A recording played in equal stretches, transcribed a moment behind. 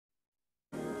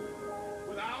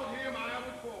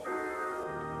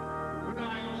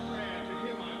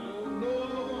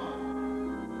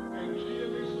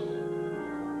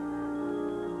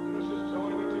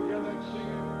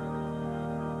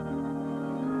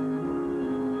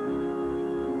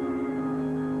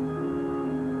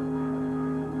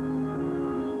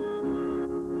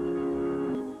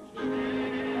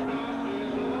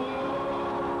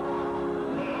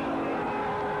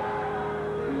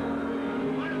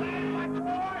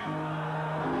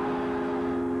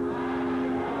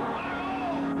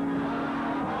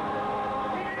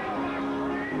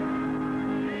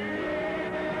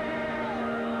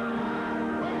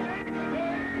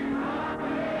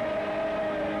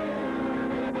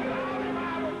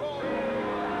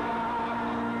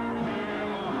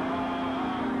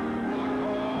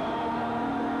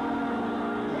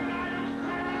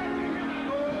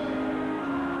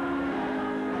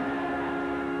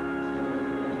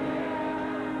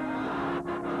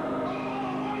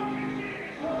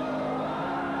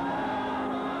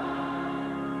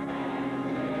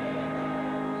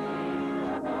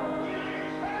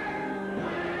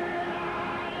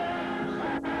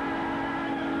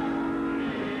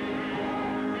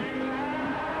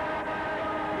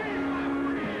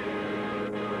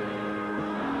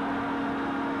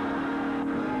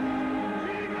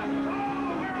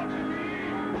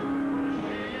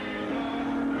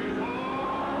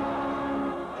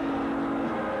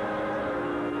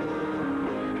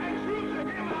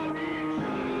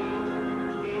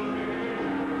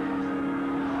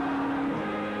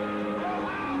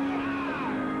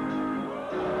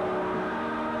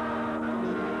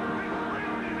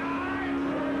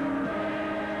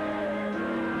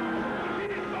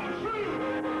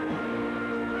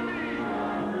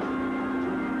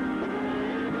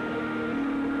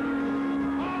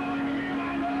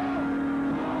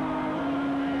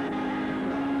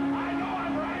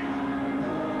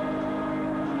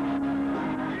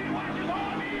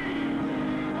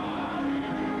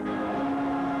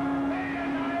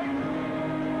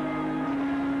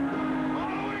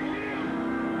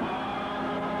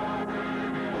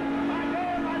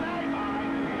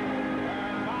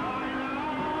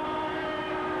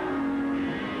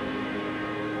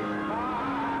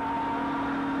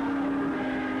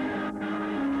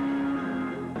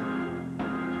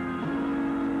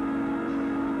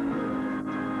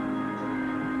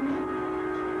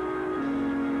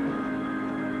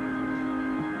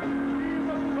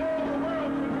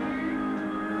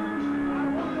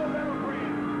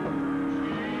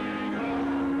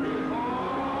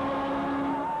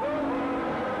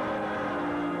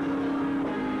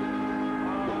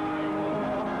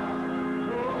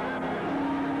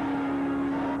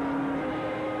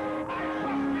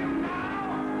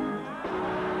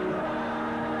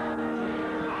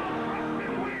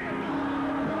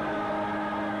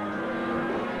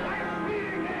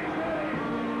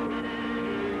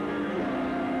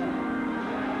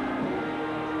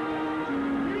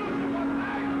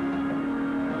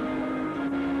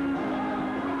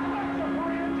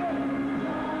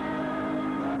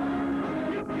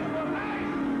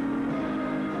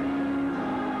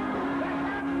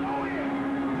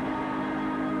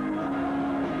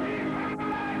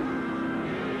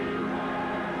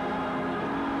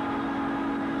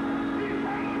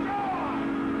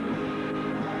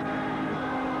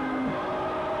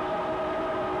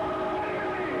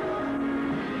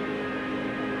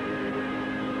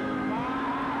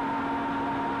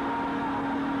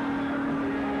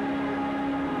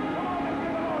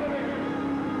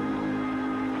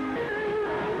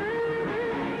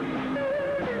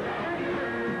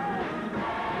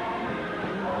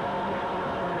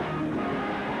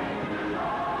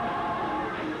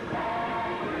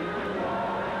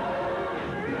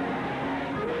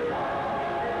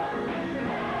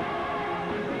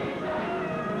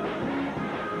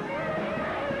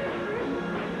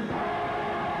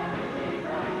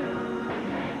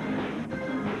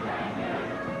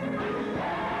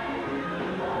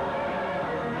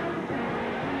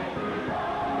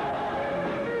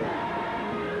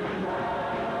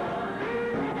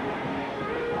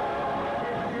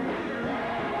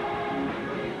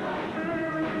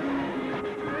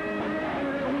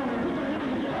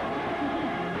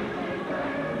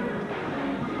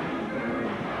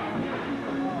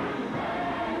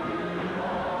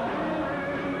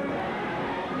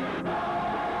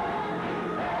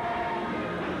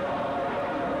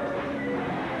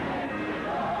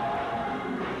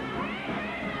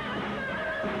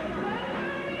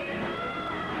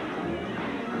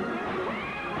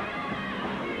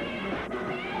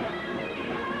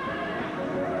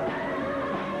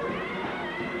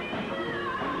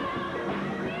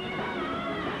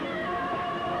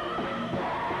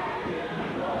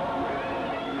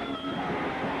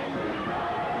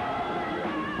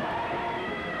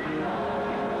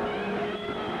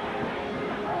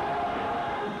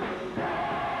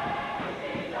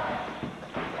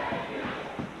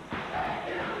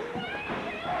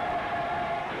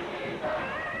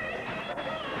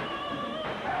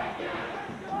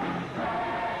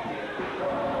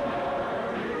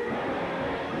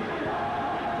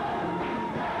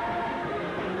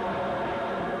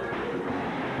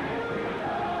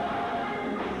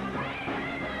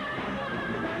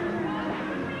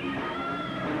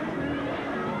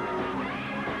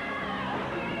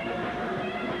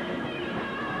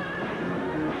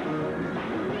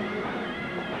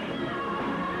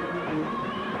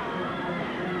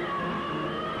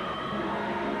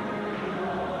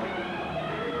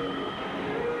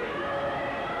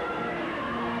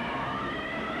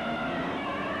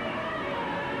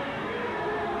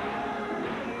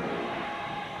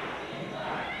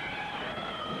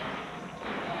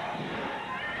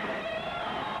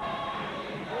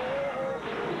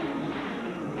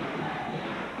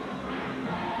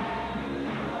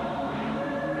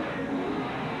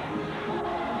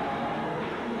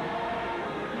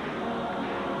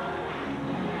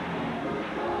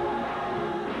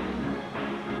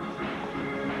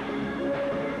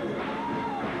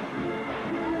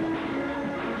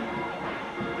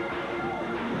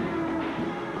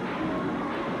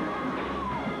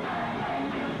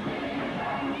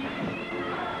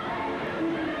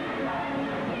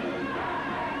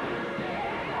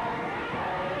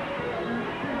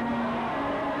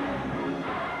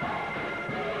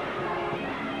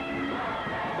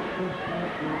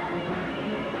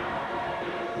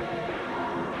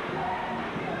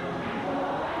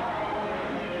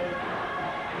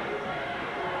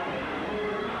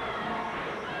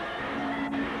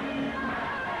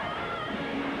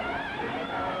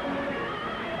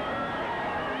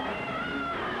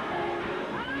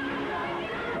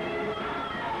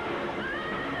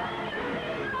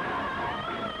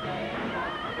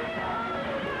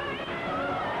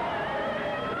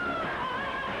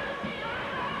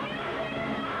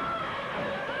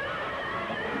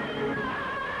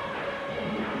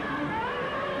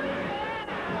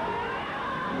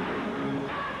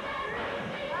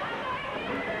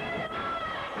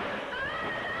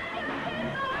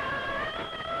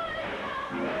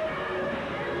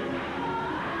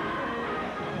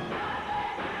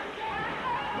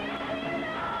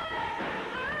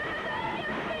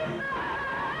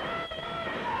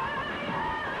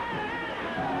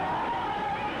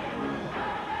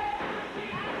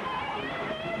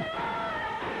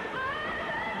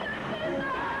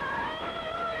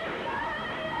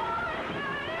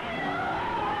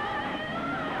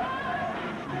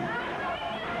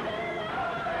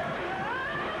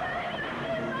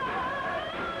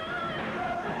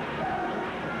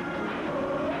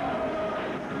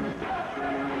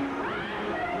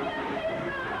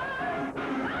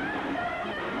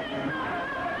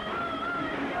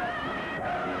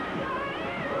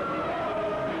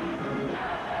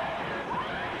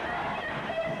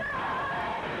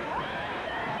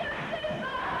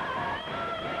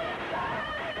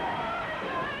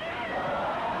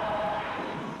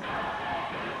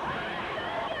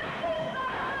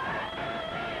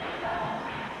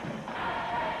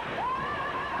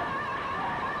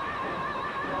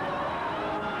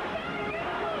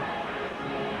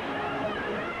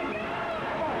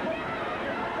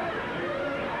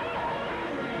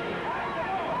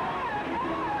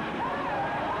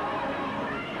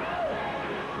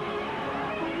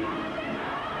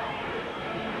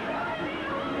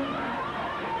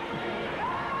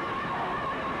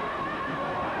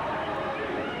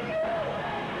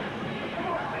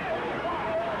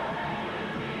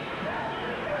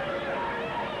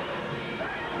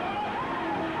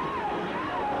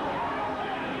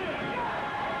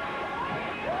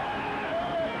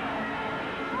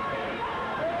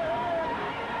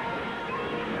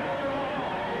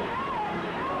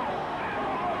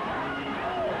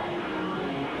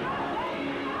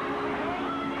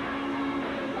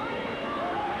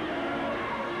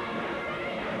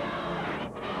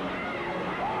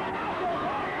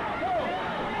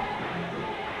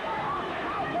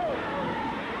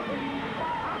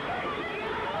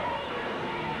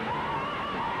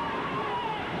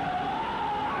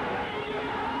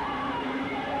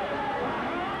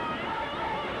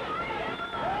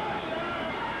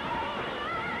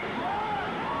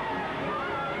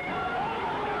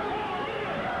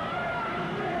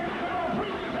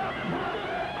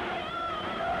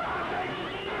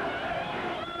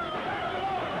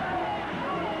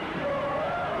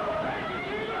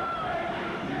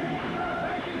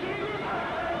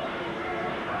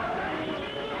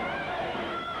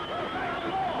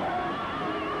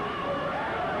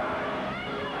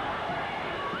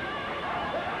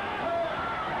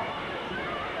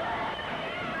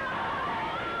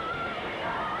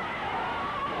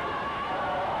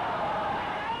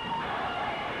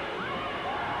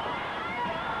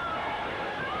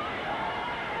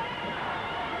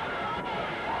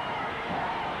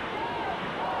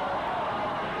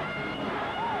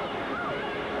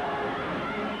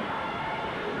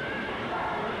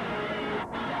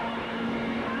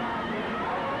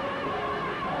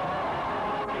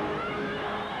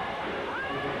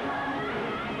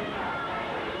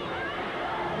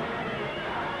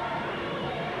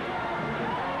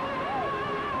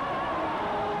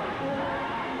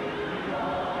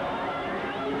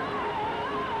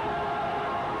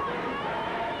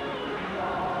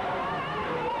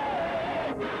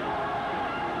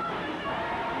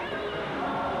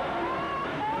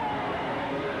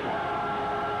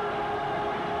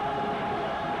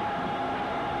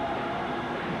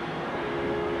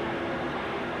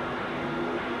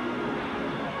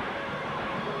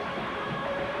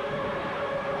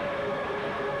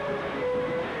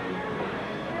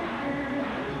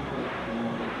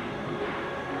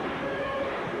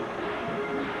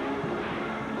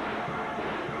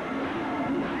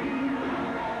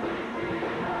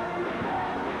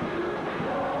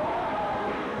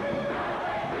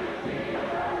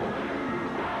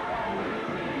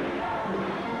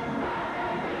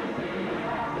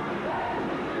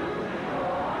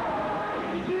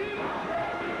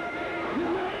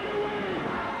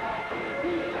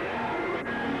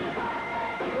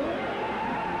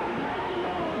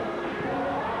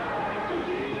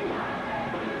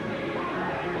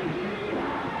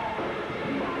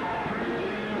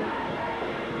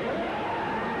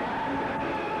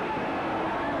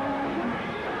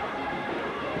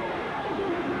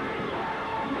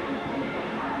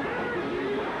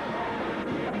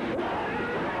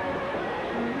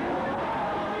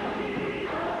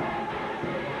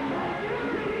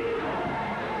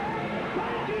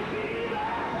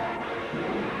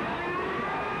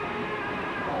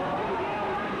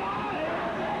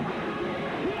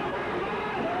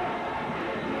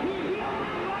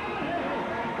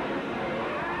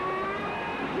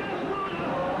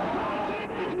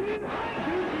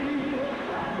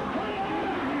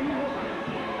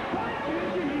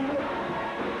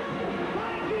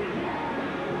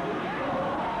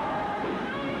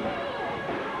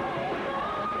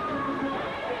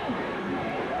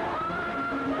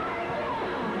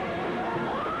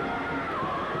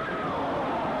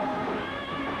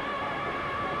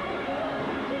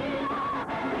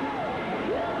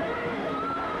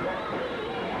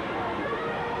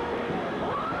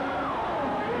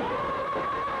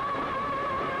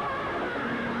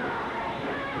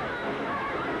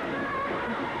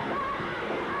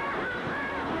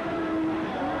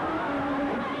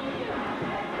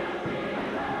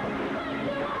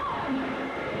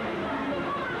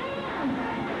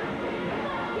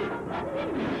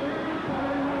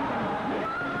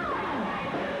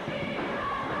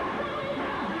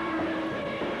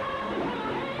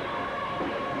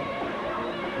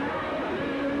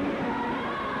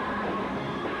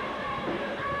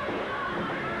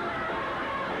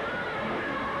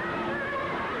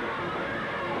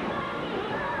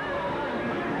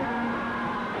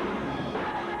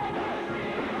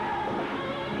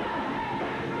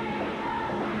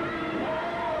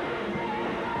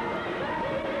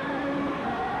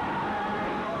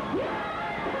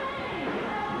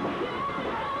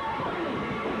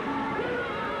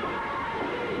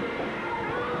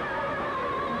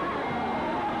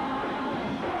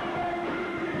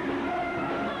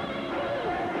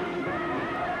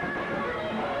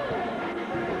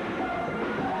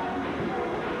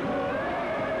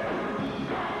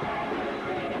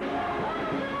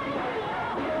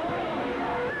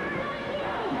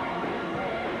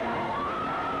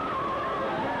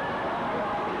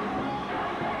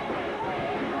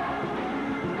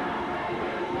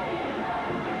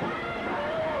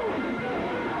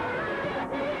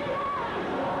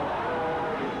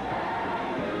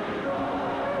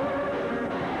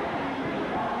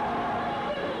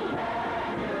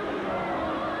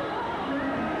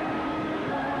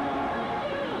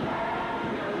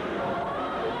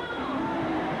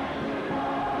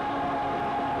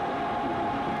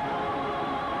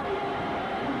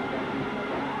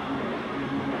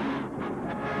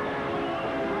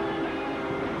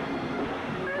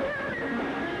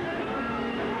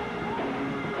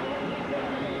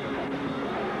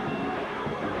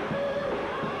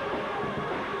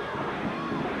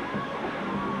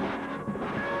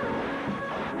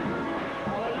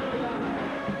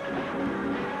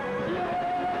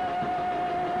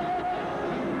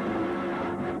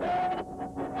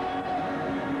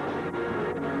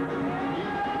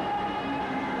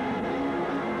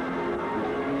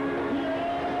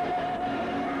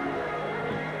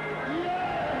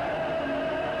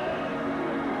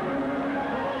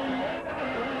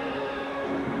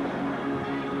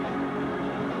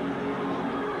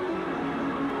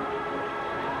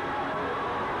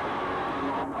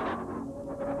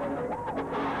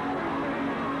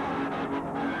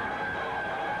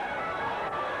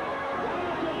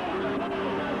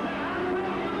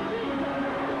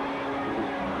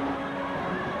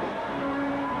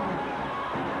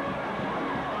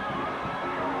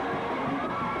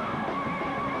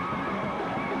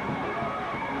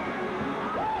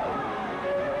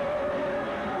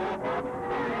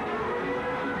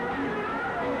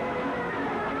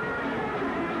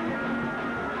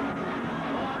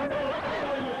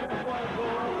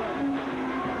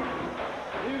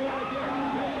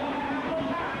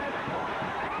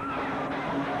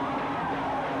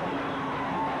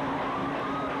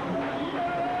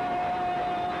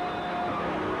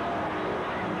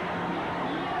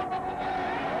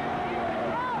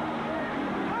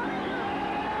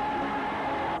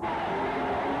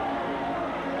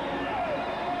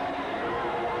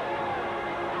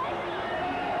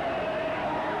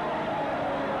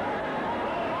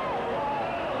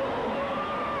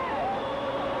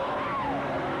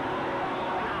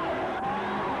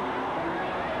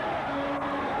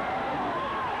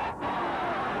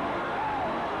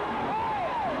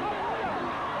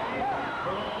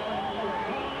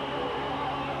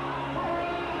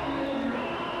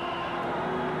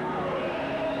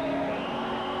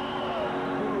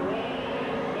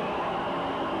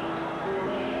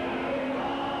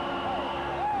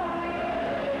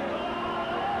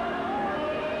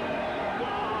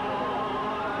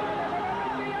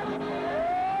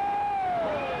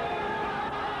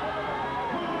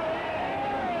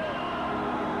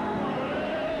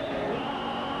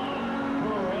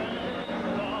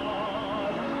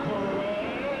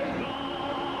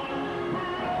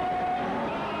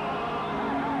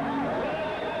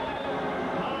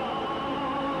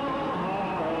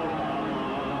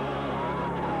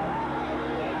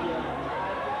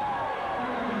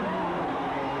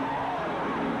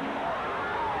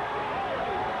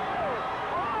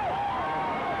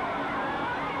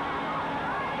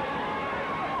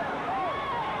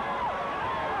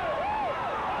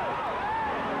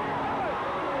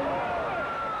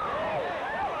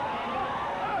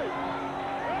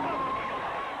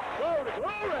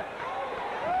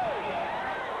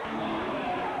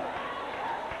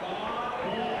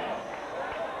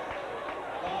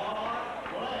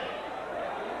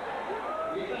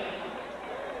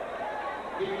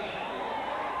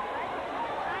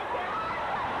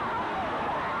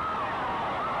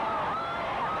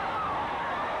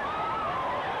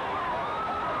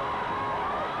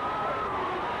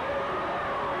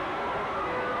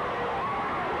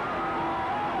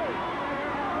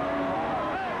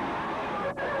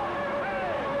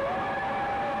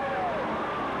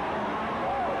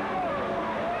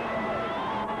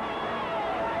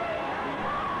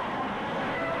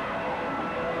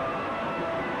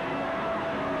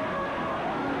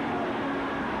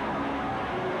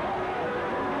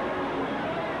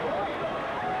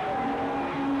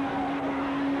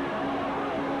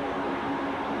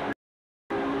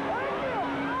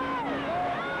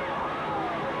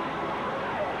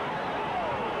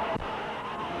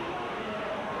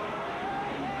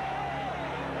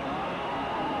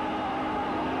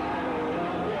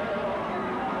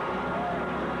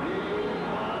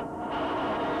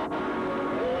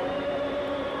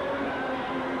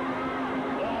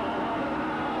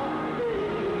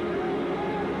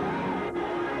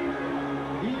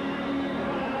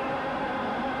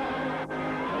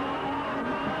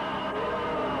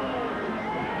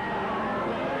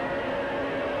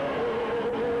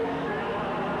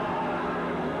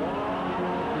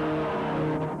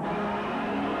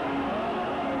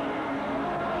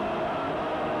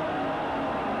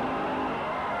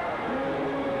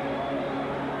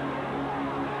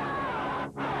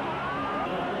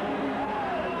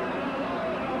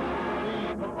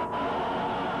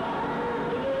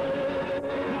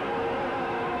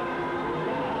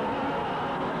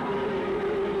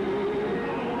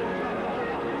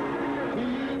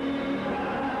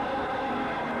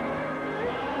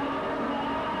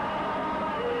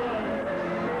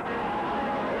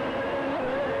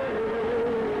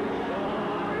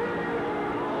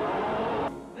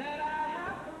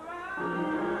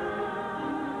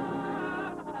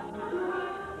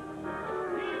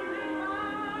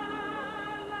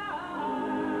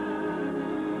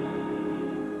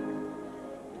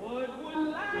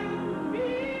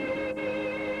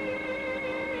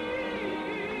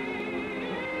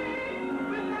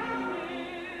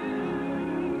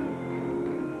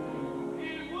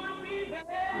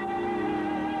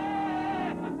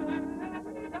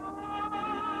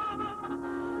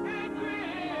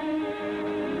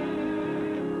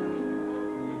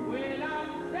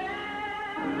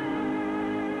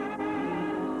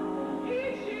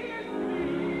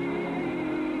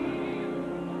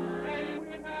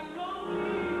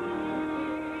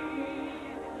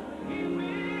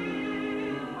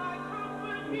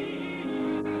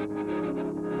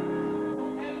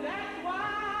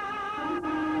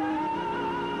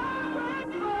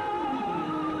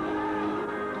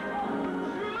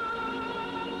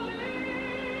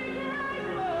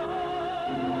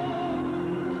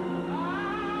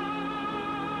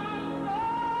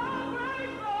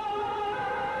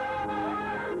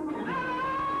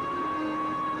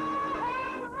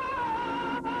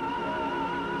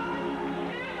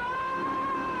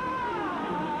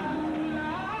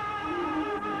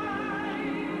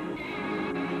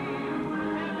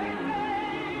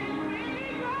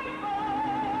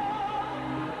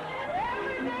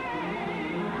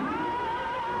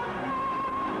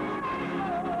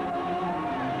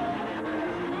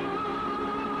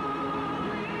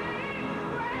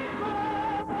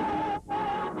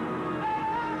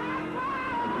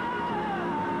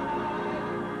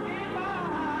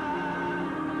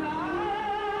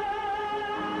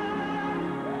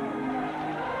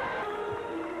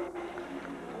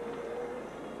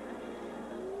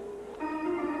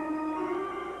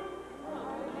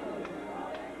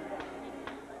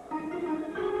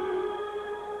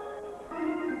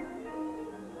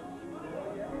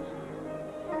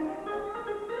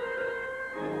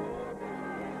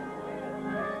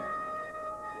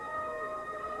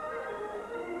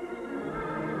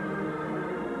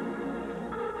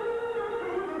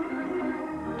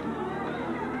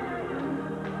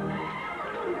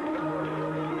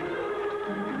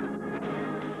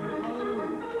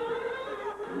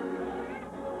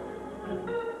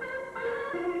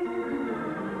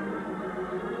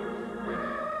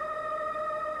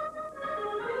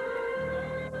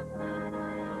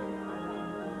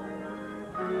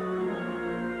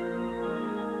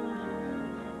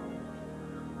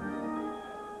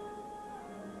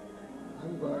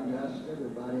going to ask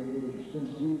everybody,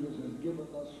 since Jesus has given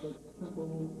us such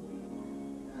simple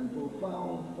and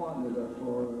profound formula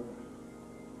for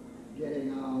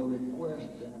getting our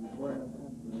requests and prayer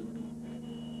answered,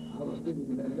 I was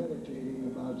thinking and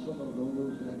meditating about some of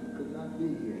those that could not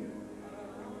be here.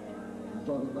 I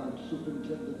thought about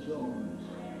Superintendent Jones.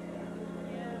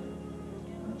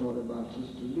 I thought about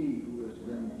Sister Lee, who has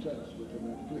been touched with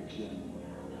an affliction.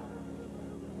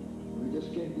 We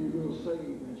just can't be real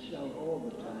saved and shout all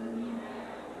the time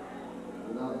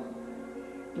without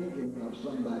thinking of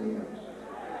somebody else.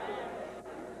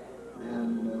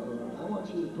 And I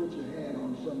want you to put your hand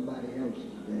on somebody else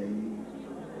today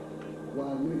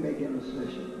while we make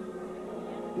intercession.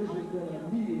 This has been a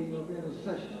meeting of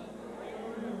intercession.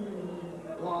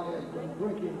 God has been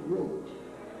breaking yokes.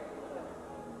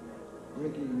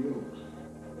 Breaking yokes.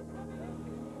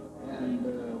 And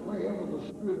wherever the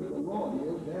Spirit of the Lord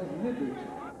is, there's liberty.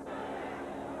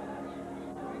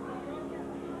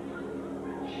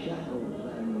 Shackles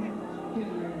and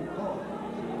hindering causes,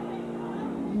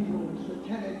 evil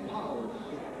satanic powers,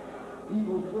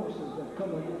 evil forces that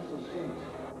come against the saints,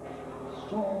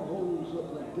 strongholds of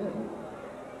the devil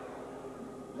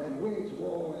that wage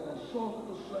war and assault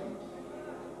the saints,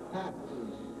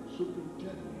 pastors,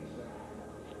 superintendents,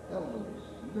 elders.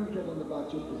 You don't tell them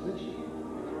about your position.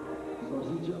 Because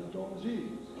he jumped on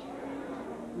Jesus,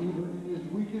 even in his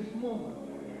weakest moment,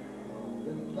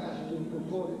 been fasting for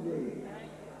 40 days.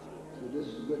 So this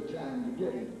is a good time to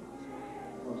get him,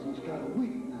 because he's kind of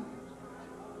weak now.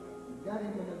 He got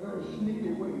him in a very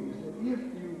sneaky way. He said, if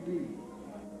you be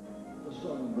the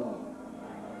Son of God.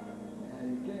 And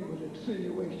he came with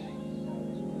insinuations.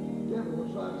 The devil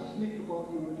will try to sneak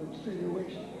upon you with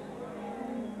insinuations.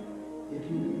 If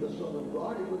you be the Son of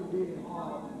God, it wouldn't be any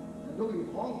harm. And though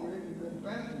you're hungry, you've been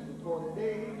fasting for 40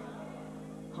 days,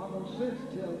 common sense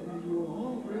tells me you're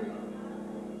hungry.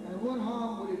 And what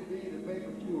harm would it be to make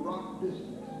a few rock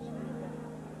biscuits?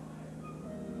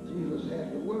 Jesus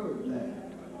had the word there.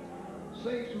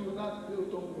 Saints who are not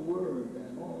built on the word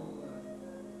and on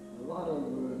a lot of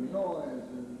noise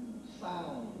and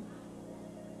sound,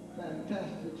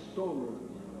 fantastic stories,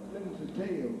 flimsy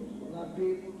tales will not be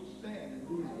able to stand in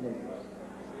these days.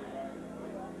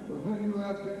 But when you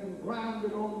have been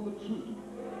grounded on the truth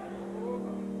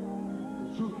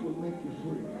will make you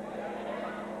free.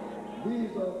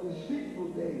 These are deceitful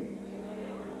days.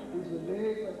 These are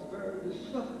days that's very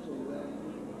deceptive.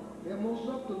 They're more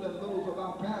subtle than those of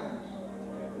our parents.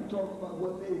 We talk about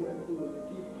what they went through and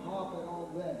keep harping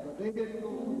on that, but they didn't go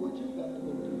through what you got to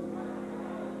go through.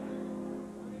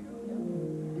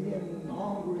 Being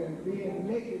hungry and being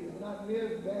naked is not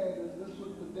near as bad as this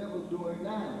what the devil's doing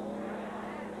now.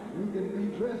 You can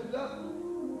be dressed up.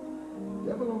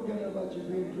 The devil don't care about you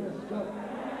being dressed up.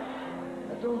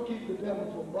 That don't keep the devil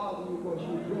from bothering you because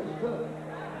you're dressed up.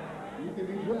 You can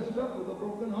be dressed up with a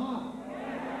broken heart.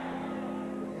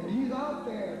 And he's out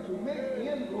there to make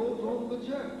inroads on the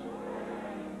church.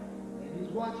 And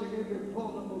he's watching every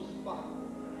vulnerable spot,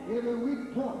 every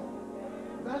weak point.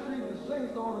 That's why the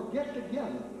saints ought to get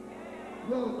together.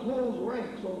 You ought to close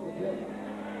ranks on the devil.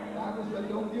 The Bible said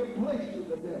don't give place to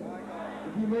the devil.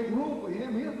 If you make room for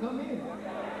him, he'll come in.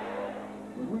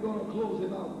 But we're going to close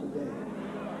him out today.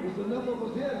 There's enough of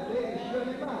us here today to shut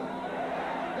him out.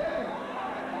 Hey!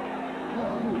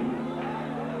 Hallelujah.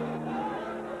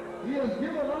 He has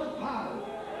given us power.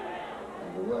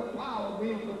 And the word power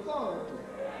means authority.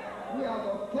 We have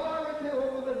authority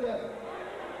over the devil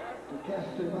to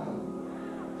cast him out.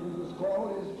 Jesus called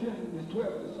his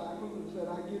 12 disciples and said,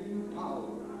 I give you power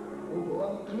over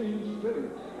unclean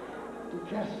spirits to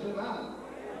cast them out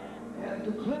and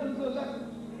to cleanse the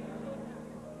lepers,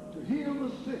 to heal the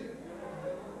sick,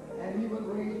 and even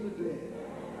raise the dead.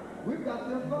 We've got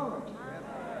the authority,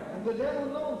 and the devil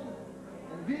knows it.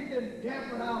 And if he can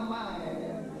dampen our mind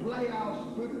and play our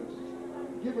spirits,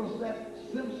 give us that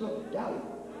sense of doubt,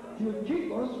 he'll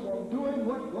keep us from doing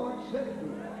what God said to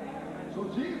do. So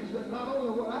Jesus said, not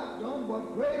only what I've done,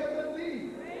 but greater than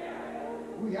these.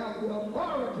 We have the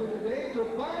authority today to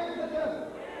bind the devil.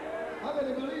 How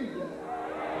many believe that?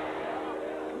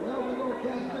 Well, we're going to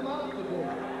cast him out today.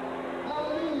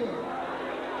 Hallelujah.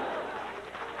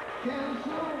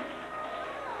 Cancer,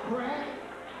 crack.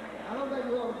 I don't think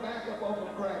we ought to back up off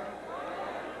of crack.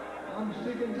 I'm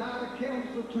sick and tired of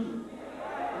cancer too.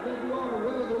 I think we ought to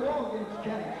weather the war against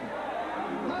cancer.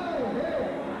 Hey!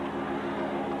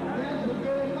 Cancer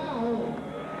been in my home.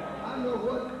 I know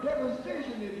what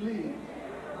devastation it leaves.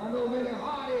 I know many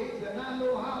heartaches, and I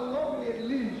know how lonely it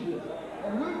leaves you.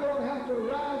 And we're going to have to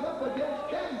rise up against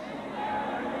cancer.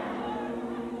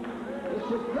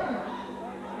 It's a curse.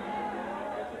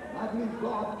 I I believe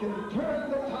God can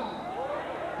turn the tide.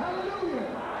 Hallelujah.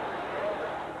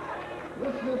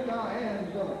 Let's lift our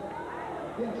hands up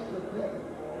against the devil.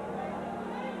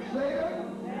 Satan,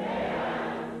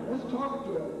 let's talk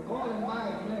to him. Call him by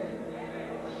his name.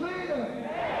 Satan,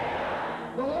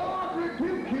 the Lord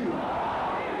rebuke you.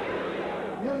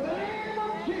 In the name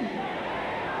of Jesus,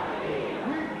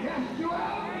 we cast you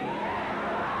out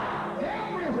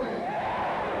everywhere.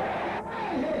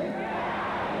 Right here.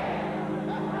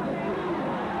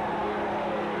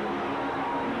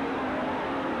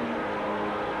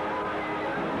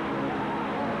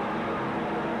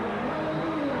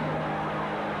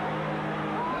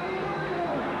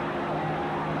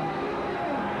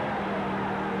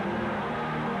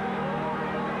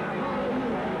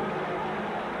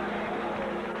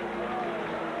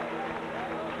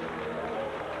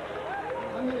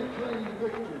 Claim the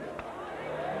victory.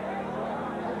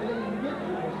 I claim the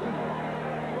victory, son.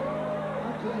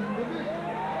 I claim the victory.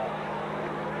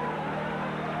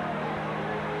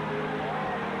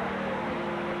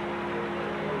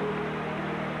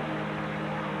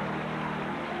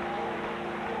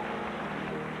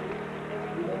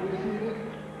 You know, we see it.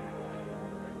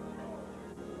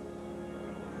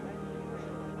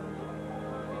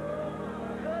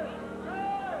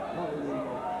 Hallelujah.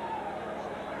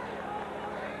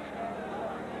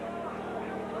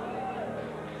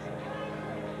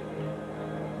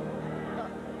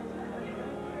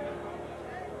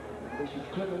 Bishop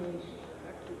Clemens,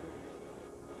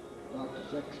 Dr.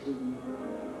 Sexton,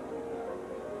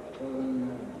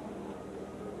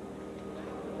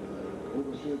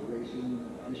 Overseer Grayson,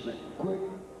 Bishop Quick,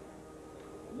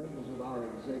 members of our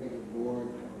executive board,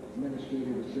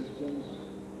 administrative assistants,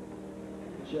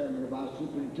 chairman of our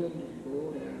superintendent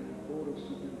board and board of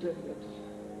superintendents,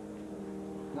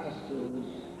 pastors,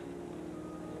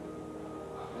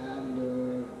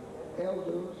 and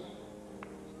elders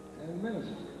and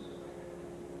ministers.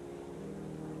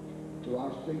 To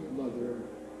our state mother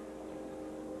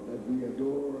that we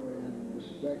adore and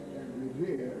respect and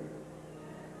revere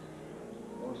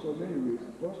for so many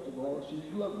reasons. First of all,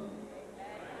 she's loving.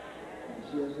 And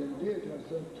she has endeared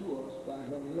herself to us by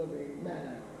her loving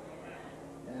manner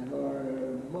and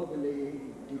her motherly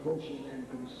devotion and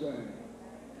concern.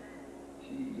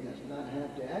 She has not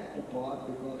had to act the part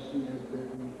because she has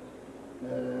been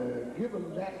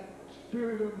given that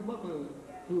spirit of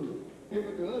motherhood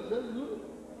given to us as good.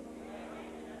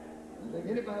 I think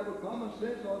anybody with common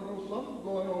sense ought to know something's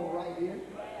going on right here.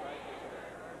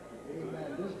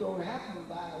 Amen. This don't happen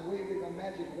by waving a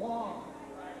magic wand.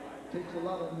 It takes a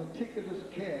lot of meticulous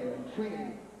care and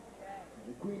training.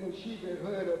 The Queen of Sheba had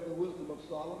heard of the wisdom of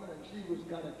Solomon, and she was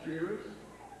kind of curious.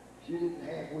 She didn't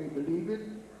halfway believe it.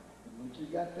 And when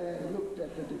she got there and looked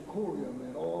at the decorum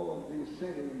and all of the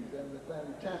settings and the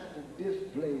fantastic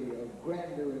display of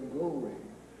grandeur and glory,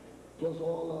 plus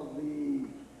all of the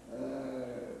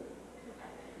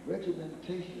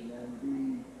regimentation and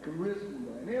the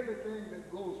charisma and everything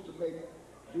that goes to make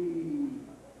the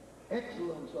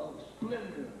excellence of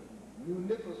splendor,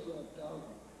 munificent of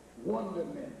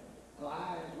wonderment. Her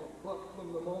eyes were plucked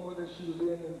from the moment that she was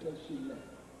in until she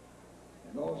left.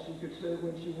 And all she could say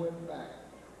when she went back,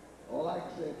 all I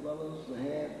can say, brothers, the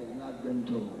half has not been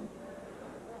told.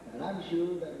 And I'm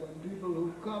sure that when people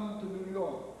who come to New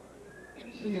York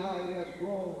see how it has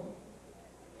grown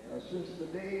since the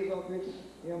days of its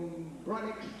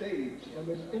embryonic stage, from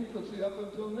its infancy up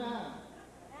until now,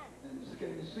 and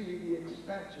can see the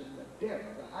expansion, the depth,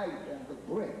 the height, and the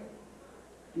breadth,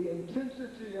 the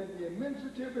intensity and the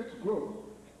immensity of its growth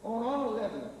on all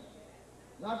levels.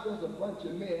 Not just a bunch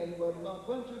of men, but a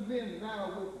bunch of men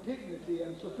now with dignity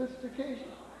and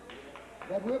sophistication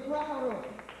that we're proud of.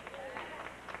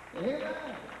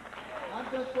 Amen.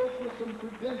 Not just folks with some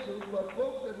credentials, but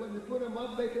folks that when you put them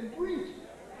up, they can preach.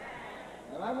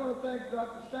 And I want to thank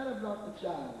stand up Dr.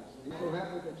 Childs. He's so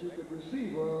happy that you could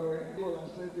receive her. Well, I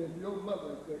said, if your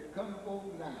mother could come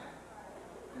home now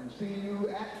and see you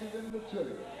active in the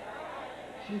church,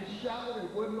 she'd shout,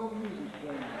 it wasn't no music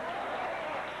playing.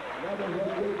 That was her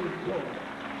greatest joy.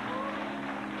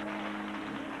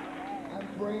 I'm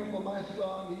praying for my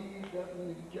son. He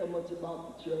doesn't care much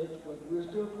about the church, but we're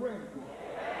still praying for him.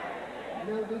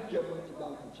 He never did care much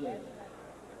about the church.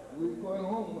 We were going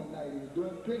home one night. He was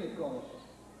doing Pentecost.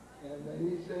 And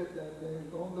he said that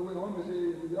on the way home,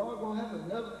 he said, y'all gonna have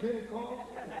another Pentecost?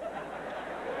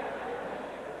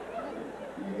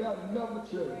 You got another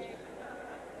church.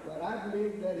 But I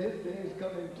believe that his day is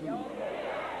coming too.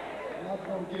 I'm not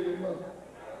gonna give him up.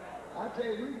 I tell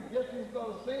you, we can get these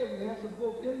fellas saved. We have some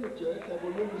folks in the church that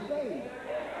were really saved.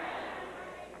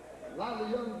 A lot of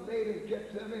young ladies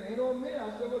get to me, ain't on me.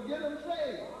 I said, well, get them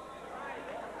saved.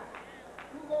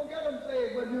 get them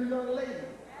saved but you young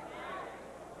ladies.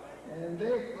 And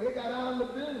they got on the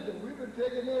business, and we've been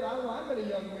taking it. I don't know how many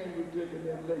young men we've taken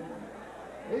them lately.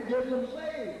 They get them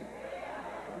saved.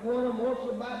 One of them wants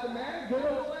somebody to marry, get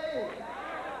them saved.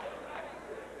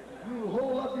 You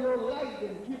hold up your light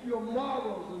and keep your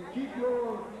morals and keep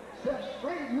yourself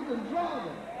straight, you can draw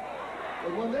them.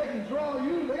 But when they can draw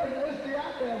you, they'll stay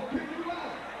out there and pick you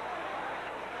out.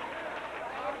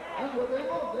 That's what they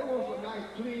want. They want some nice,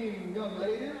 clean young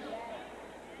ladies.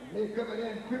 They come in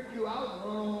there and pick you out and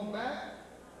run on back.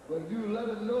 But if you let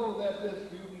them know that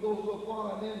you can go so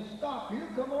far and then stop, you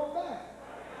come on back.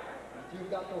 But you've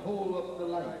got to hold up the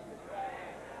light.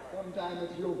 Sometimes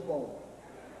it's your fault.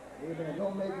 Amen.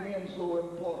 Don't make men so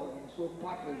important and so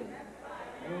popular.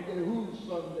 I don't care whose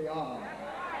son they are.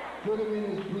 Put him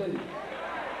in his place.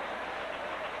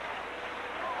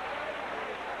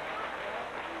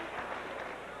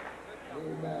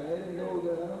 Amen. Let him know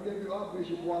that I don't give you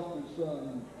F.D.Washington's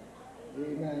son.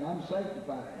 Amen. I'm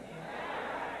sanctified.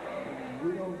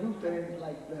 We don't do things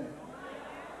like that.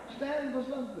 Stand for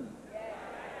something.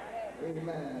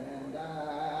 Amen. And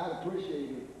I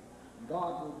appreciate it.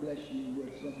 God will bless you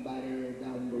with somebody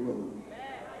down the road.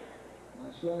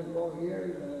 My son-in-law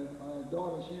here, my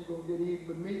daughter, she's going to get even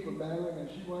with me for marrying, and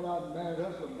she went out and married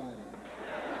her somebody.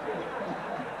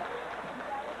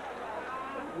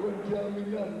 Wouldn't tell me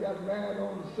nothing. Got married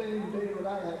on the same day that I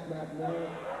got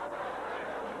married.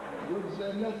 Wouldn't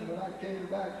say nothing. When I came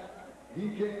back, he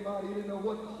came out, he didn't know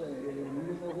what to say. He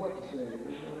didn't know what to say.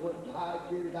 He didn't know how to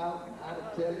get it out and how to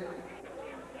tell it.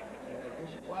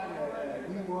 Bishop White,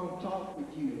 we want to talk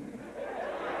with you.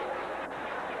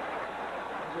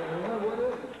 I said, well, what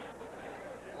is it?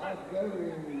 I was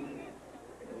very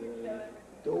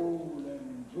dole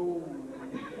and droll.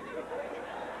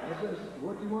 I said,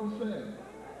 what do you want to say?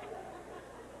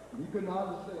 He couldn't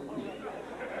hardly say it.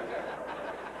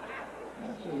 I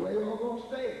said, where y'all going to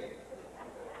stay?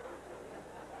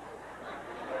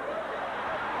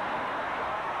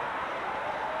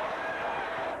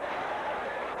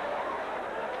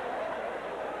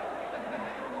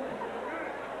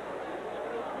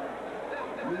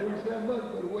 He didn't say much,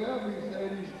 but wherever he said,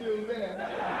 he's still there.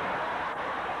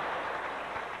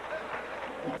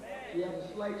 She had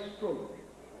a slight stroke.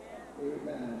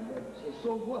 Amen. But so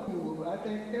what? I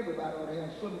think everybody ought to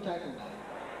have some type of,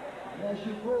 and as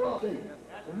you grow up,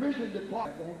 the mission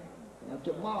department,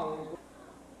 tomorrow,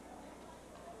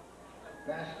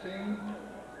 fasting.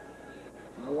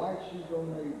 My wife, she's on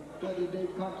a 30-day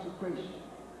consecration.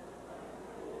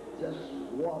 Just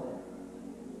water.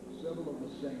 Several of the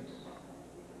saints.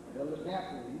 Elder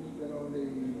Napper, he's been on the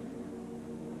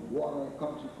water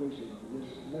consecration.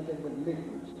 There's nothing but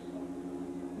liquids.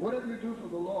 Whatever you do for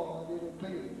the Lord, it'll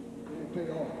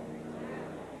pay off.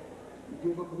 You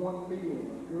give up one meal,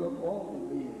 you give up all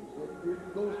the meals.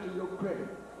 It goes to your credit.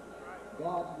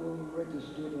 God will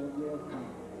register it on your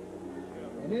account.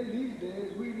 And in these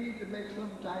days, we need to make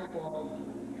some type of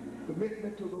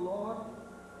commitment to the Lord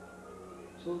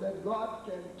so that God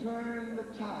can turn the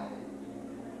tide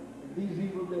in these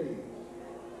evil days.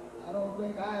 I don't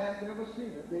think I have ever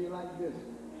seen a day like this.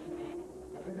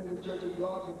 I've been in the Church of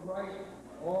God in Christ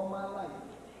all my life.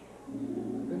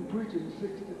 I've been preaching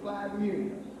 65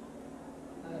 years.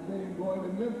 I've been going to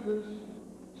Memphis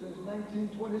since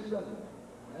 1927.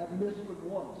 I haven't missed but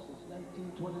once since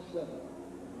 1927.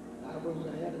 I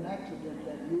had an accident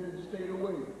that year and stayed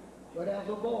away. But as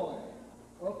a boy,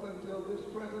 up until this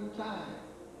present time,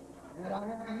 and I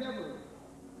have never,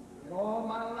 in all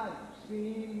my life,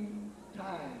 seen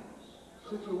times,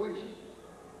 situations,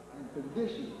 and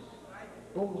conditions,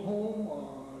 both home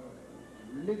or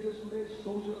religiously,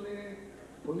 socially,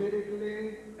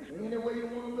 politically, any way you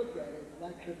want to look at it,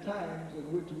 like the times in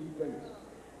which we face.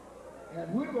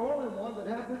 And we're the only ones that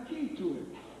have the key to it.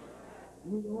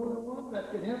 We're the only ones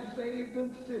that can help save the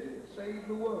city, save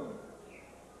the world.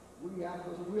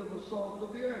 We're the salt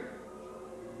of the earth.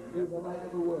 We're the light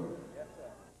of the world.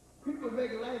 People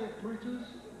make light of preachers.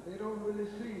 They don't really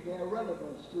see their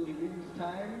relevance to these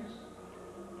times.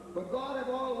 But God has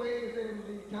always, in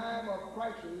the time of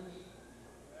crisis,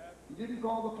 he didn't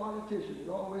call the politician. He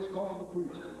always called the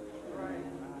preacher. Right.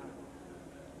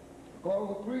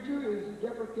 Because the preacher is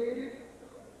deprecated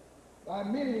by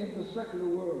many in the secular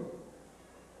world.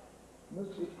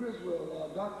 Mr.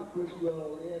 Criswell, Dr.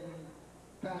 Criswell,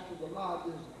 pastor of the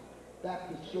largest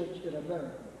Baptist church in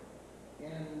America,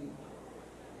 in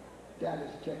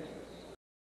Dallas, Texas.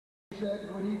 He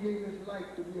said when he gave his life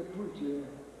to be a preacher,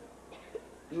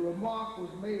 the remark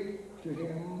was made to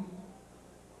him,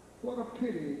 what a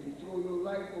pity to throw your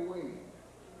life away.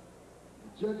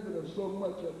 judgment of so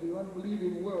much of the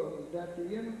unbelieving world is that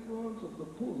the influence of the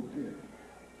pulpit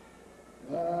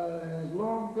has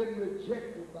long been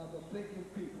rejected by the thinking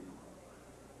people.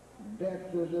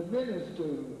 That the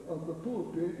minister of the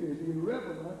pulpit is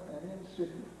irrelevant and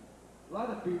insipid. A lot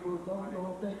of people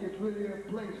don't think it's really a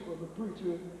place for the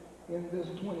preacher in this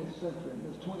 20th century,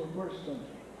 in this 21st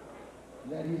century.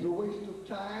 That he's a waste of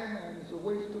time and it's a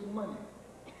waste of money.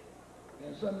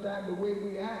 And sometimes the way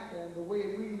we act and the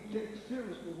way we take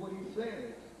seriously what he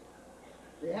says,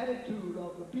 the attitude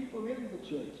of the people in the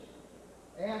church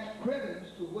adds credence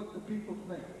to what the people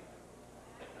think.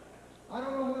 I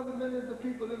don't know whether many of the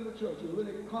people in the church are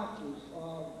really conscious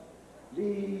of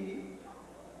the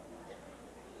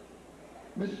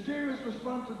mysterious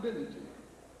responsibility,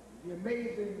 the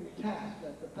amazing task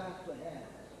that the pastor has.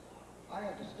 I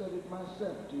had to study it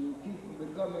myself to keep from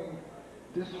becoming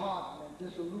disheartened and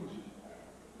disillusioned.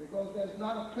 Because there's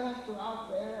not a pastor out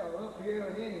there or up here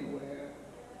or anywhere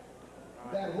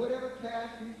that whatever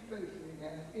task he's facing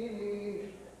has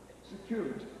any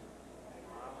security.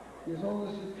 His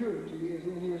only security is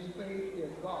in his faith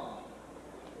in God,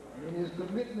 and in his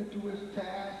commitment to his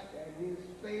task and his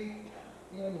faith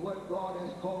in what God has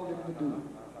called him to do.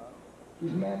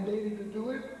 He's mandated to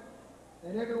do it,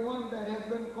 and everyone that has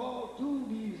been called to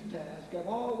these tasks have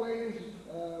always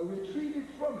retreated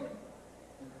from it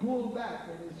and pulled back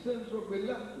in a sense of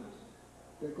reluctance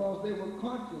because they were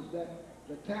conscious that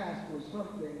the task was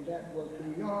something that was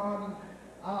beyond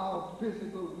our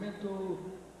physical, mental,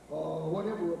 or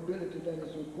whatever ability that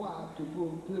is required to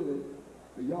fulfill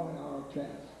it beyond our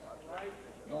task,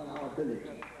 beyond our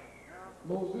ability.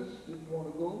 Moses didn't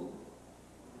want to go.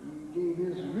 He gave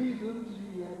his reasons.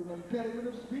 He had an impediment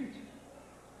of speech.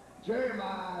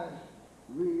 Jeremiah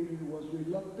really was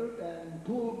reluctant and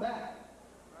pulled back.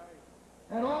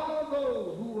 And all of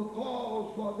those who were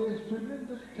called for this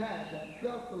tremendous task and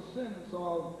felt the sense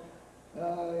of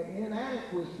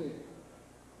inadequacy,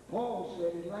 Paul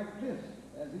said it like this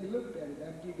as he looked at it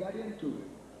after he got into it.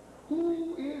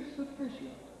 Who is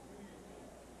sufficient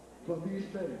for these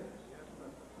things?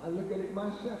 I look at it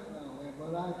myself now, and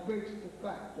when I face the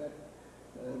fact that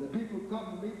the people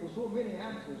come to me for so many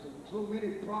answers and so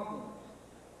many problems,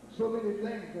 so many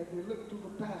things that they look to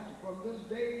the pastor from this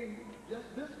day, just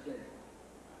this day.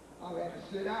 I've had to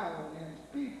sit down and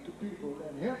speak to people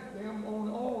and help them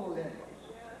on all levels.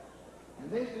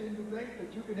 And they seem to think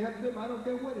that you can help them, I don't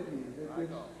care what it is.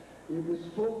 If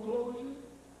it's foreclosure,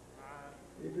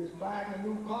 if it's buying a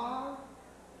new car,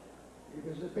 if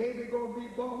it's a baby going to be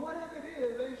born, whatever it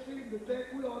is, they seem to think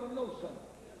we ought to know something.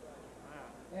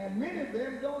 And many of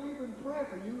them don't even pray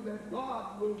for you that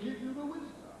God will give you the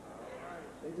wisdom.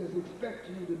 They just expect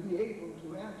you to be able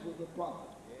to answer the problem.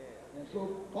 And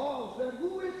so Paul said,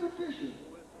 who is sufficient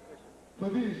for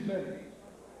these things?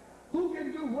 Who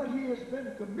can do what he has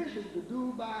been commissioned to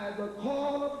do by the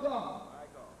call of God?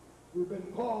 We've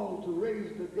been called to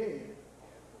raise the dead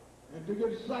and to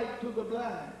give sight to the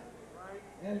blind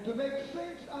and to make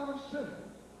saints out of sinners.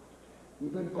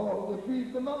 We've been called to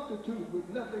feed the multitude with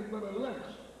nothing but a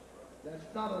lunch that's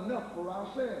not enough for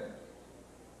ourselves.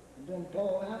 And then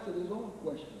Paul answered his own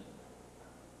question.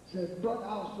 He said, but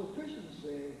our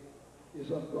sufficiency is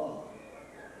of God,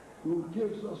 who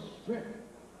gives us strength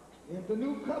in the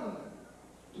new covenant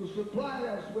to supply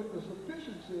us with the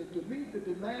sufficiency to meet the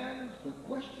demands, the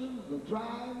questions, the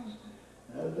drives,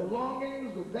 the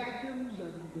longings, the vacuums,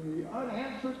 and the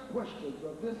unanswered questions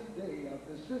of this day, of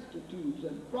vicissitudes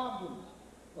and problems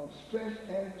of stress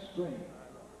and strain.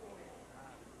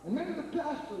 And many of the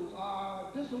pastors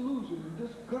are disillusioned,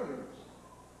 discouraged,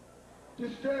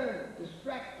 disturbed,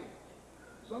 distracted.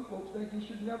 Some folks think you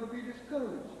should never be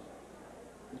discouraged.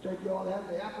 You think you ought to have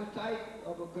the appetite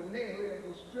of a canary and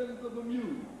the strength of a mule.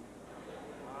 You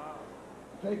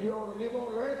think you ought to live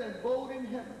on earth and bold in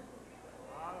heaven.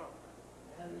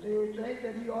 And they think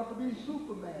that he ought to be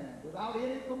Superman without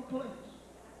any complaints.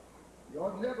 He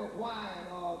ought to never whine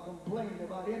or complain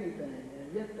about anything,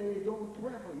 and yet they don't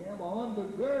pray for him or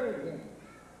undergird him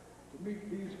to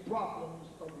meet these problems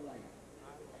of life.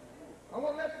 I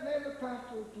want to let the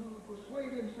pastor to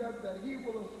persuade himself that he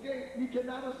will escape, he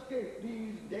cannot escape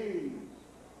these days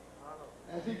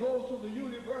as he goes to the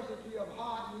university of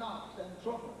hard knocks and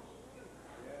troubles.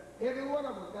 Every one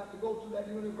of us got to go to that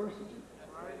university.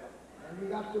 And we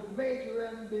got to major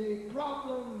in the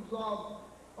problems of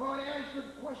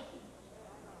unanswered questions.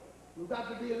 We've got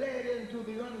to be led into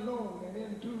the unknown and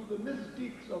into the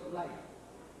mystiques of life.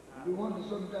 We wonder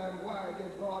sometimes, why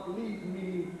did God lead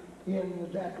me in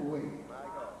that way?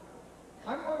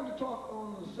 I'm going to talk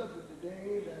on a subject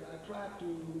today that I try to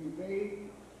evade,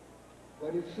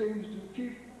 but it seems to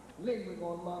keep lingering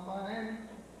on my mind,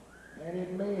 and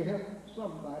it may help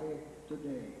somebody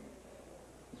today.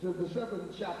 This is the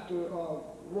 7th chapter of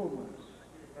Romans.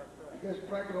 I guess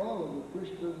practically all of the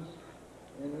Christians,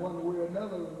 in one way or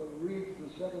another, will read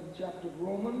the 7th chapter of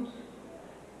Romans.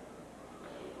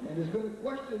 And there's been a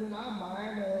question in our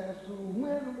mind as to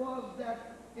when was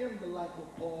that in the life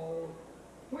of Paul?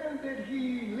 When did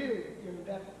he live in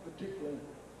that particular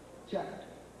chapter?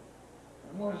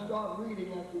 I'm going to start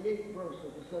reading at the 8th verse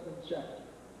of the 7th chapter.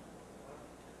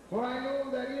 For I know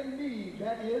that in me,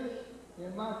 that is,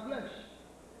 in my flesh,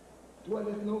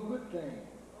 dwelleth no good thing.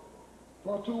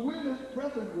 For to will is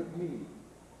present with me,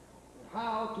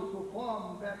 how to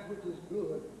perform that which is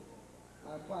good,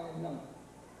 I find none.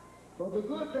 For the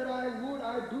good that I would,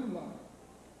 I do not.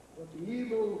 But the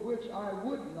evil which I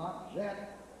would not,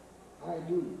 that I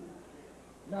do.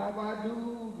 Now if I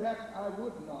do that I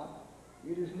would not,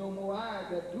 it is no more I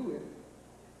that do it,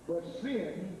 but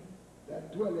sin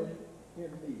that dwelleth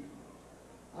in me.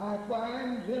 I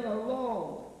find then a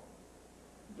law,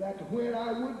 that when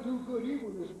I would do good,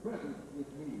 evil is present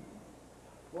with me.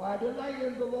 For I delight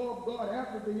in the law of God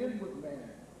after the inward man.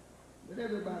 Let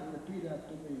everybody repeat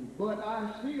after me. But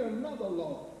I see another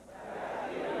law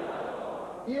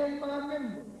in my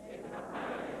members,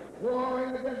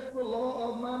 warring against the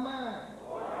law of my mind,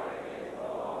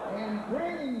 and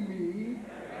bringing me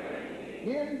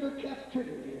into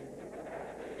captivity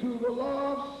to the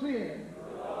law of sin,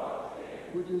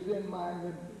 which is in my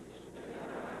members.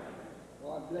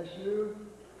 God bless you.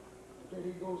 Then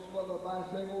he goes further by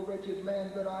saying, O wretched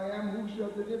man that I am, who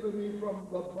shall deliver me from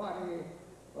the body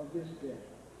of this death?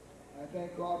 I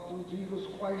thank God through Jesus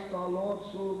Christ our Lord,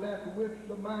 so that with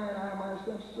the mind I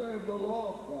myself serve the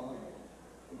law of God,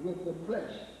 but with the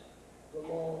flesh the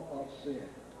law of sin.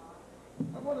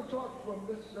 I want to talk from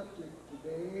this subject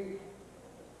today,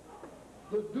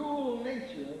 the dual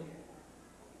nature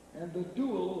and the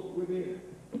dual within.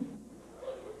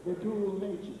 The dual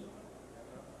nature.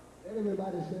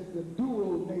 Everybody says the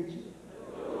dual nature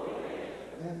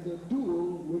and the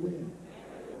dual within.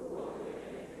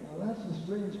 Now that's a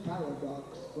strange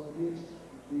paradox, but it's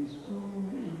the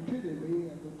true epitome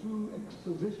and the true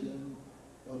exposition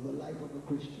of the life of a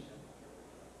Christian.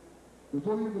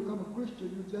 Before you become a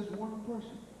Christian, you're just one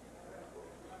person.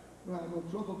 You have no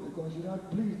trouble because you're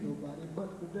not pleasing nobody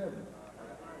but the devil.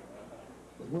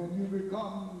 But when you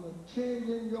become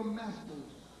changing your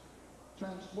masters,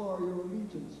 transfer your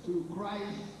allegiance to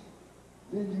Christ,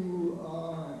 then you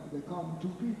become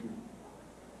two people.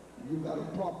 You've got a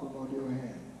problem on your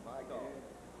hands.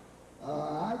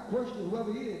 I question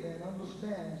whether any man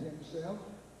understands himself,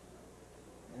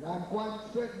 and I'm quite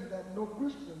certain that no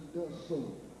Christian does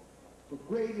so. For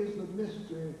great is the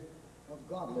mystery of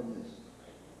godliness.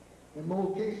 In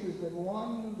more cases than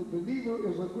one, the believer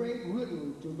is a great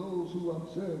riddle to those who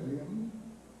observe him.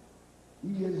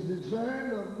 He is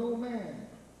discerned of no man.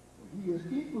 He is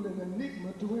equal in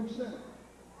enigma to himself.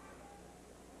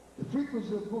 The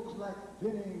frequency of books like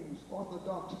Vinning's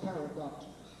Orthodox Paradoxes,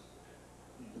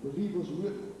 the believer's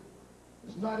riddle,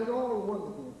 is not at all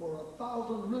wonderful, for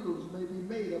 1,000 riddles may be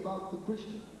made about the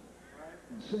Christian.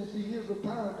 And since he is a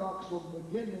paradox from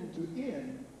beginning to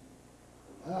end,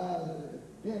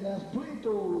 then as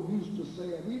Plato used to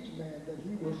say of each man, that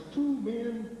he was two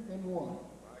men in one.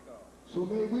 So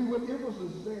may we with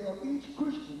emphasis say of each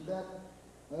Christian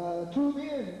that two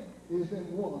men is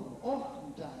in one,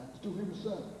 oftentimes to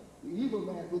himself. The evil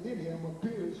man within him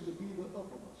appears to be the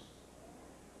uppermost.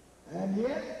 And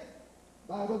yet,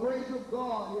 by the grace of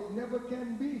God, it never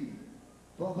can be.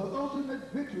 For the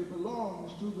ultimate victory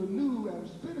belongs to the new and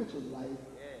spiritual life,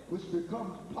 which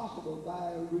becomes possible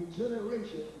by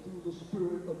regeneration through the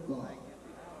Spirit of God.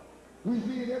 We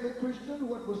see in every Christian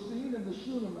what was seen in the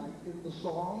Shunammite in the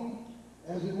song,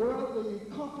 as it were the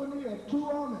company of two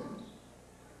armies.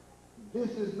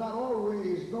 This is not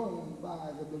always known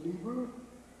by the believer.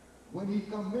 When he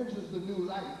commences the new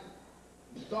life,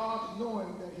 he starts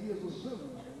knowing that he is a sinner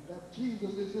and that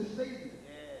Jesus is his Savior.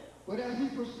 But as he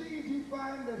proceeds, he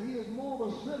finds that he is more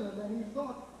of a sinner than he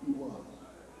thought he was.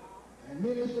 And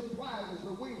many surprises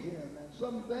await him, and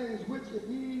some things which, if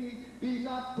he be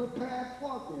not prepared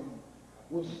for them,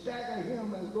 will stagger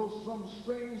him as though some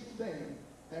strange thing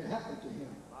had happened to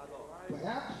him.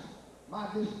 Perhaps my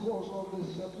discourse on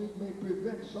this subject may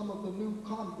prevent some of the new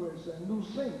converts and new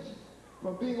saints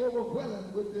from being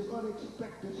overwhelmed with this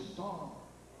unexpected storm.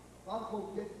 A lot of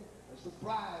folks get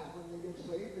surprised when they get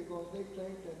saved because they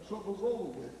think that trouble's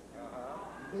over with.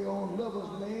 They're on lover's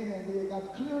lane and they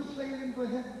got clear sailing for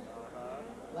heaven.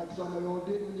 Like some of you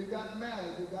did when you got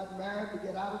married. You got married to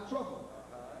get out of trouble.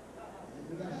 And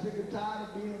We got sick and tired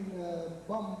of being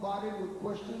bombarded with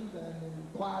questions and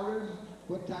inquiries.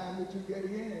 What time did you get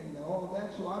in and all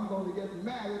that? So I'm going to get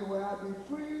married where I'll be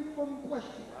free from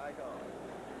questions.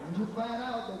 And you find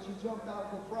out that you jumped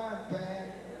out the frying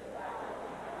pan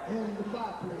in the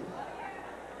fireplace.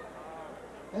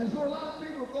 And so a lot of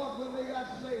people thought when they got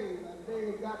saved and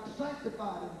they got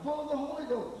sanctified and full of the Holy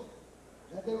Ghost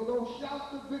that they were going to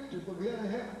shout the victory from here to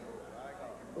heaven.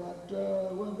 But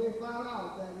when they found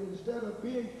out that instead of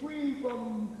being free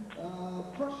from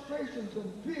frustrations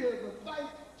and fear, the fight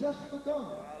just begun.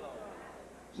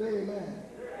 Say amen.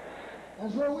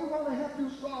 And so we want to help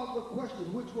you solve the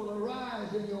question which will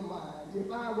arise in your mind.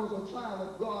 If I was a child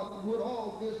of God, would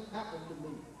all this happen to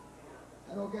me?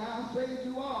 And okay, how saved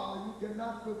you are, you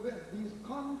cannot prevent these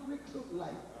conflicts of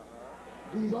life,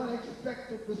 these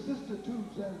unexpected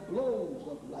vicissitudes and blows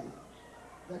of life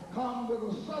that come with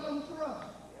a sudden thrust,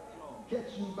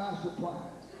 catch you by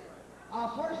surprise. Our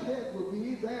first head will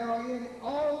be, there are in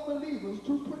all believers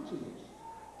two principles.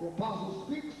 The apostle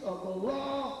speaks of the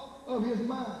law of his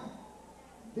mind,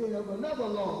 then of another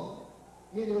law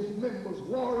in his members,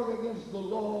 warring against the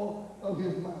law of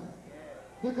his mind.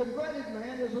 The converted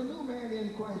man is a new man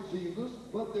in Christ Jesus,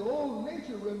 but the old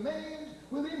nature remains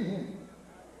within him.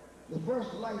 The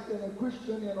first life in a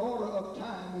Christian in order of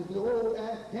time is the old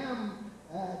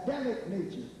Adamic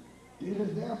nature. It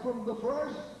is there from the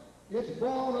first. It's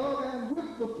born of and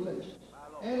with the flesh.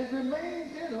 And it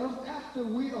remains in us after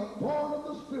we are born of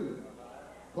the Spirit.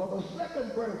 For the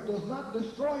second birth does not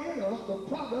destroy in us the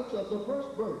products of the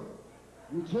first birth.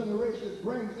 Regeneration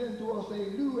brings into us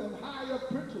a new and higher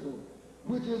principle,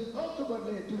 which is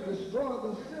ultimately to destroy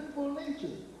the sinful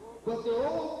nature. But the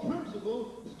old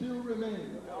principle still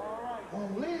remains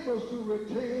and labors to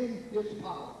retain its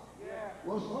power.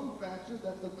 Well, some fancy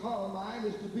that the carnal mind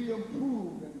is to be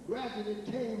improved and gradually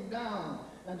tamed down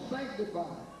and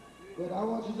sanctified. But I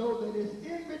want you to know that it's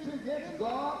enmity against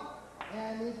God,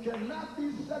 and it cannot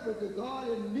be separate to God,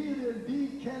 and neither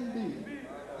indeed can be.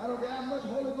 I don't care how much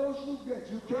Holy Ghost you get,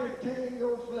 you can't tame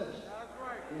your flesh.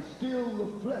 It's still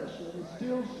the flesh, and it's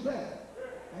still set.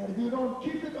 And if you don't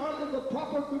keep it under the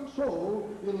proper control,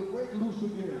 it'll break loose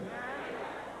again.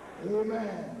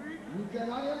 Amen. You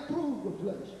cannot improve the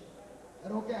flesh. I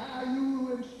don't care how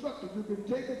you instruct it. You can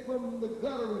take it from the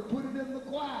gutter and put it in the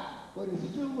choir, but it's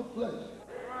still the flesh.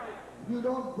 If you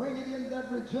don't bring it in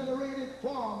that regenerated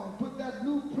form and put that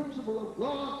new principle of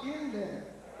God in there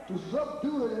to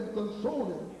subdue it and control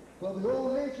it, for the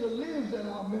old nature lives in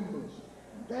our members.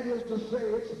 That is to say,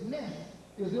 its nest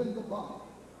is in the body.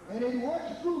 And it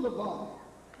works through the body.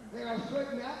 There are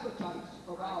certain appetites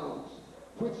of ours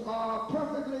which are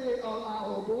perfectly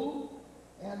allowable,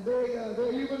 and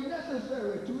they're even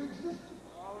necessary to existence.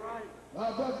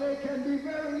 But they can be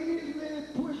very easily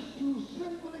pushed to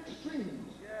sinful extremes.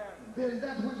 Then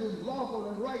that which is lawful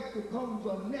and right becomes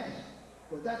a nest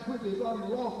for that which is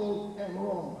unlawful and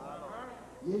wrong.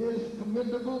 It is a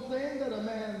commendable thing that a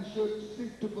man should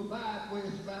seek to provide for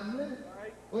his family,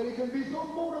 but he can be so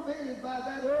motivated by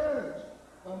that urge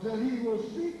until he will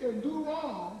seek and do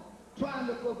wrong trying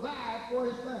to provide for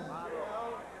his family.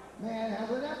 Man has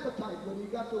an appetite, but he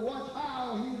got to watch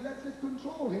how he lets it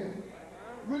control him.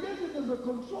 Religion is a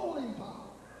controlling power.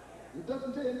 It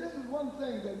doesn't tell you, and this is one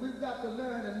thing that we've got to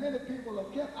learn, and many people are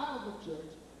kept out of the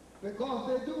church because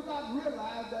they do not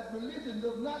realize that religion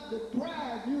does not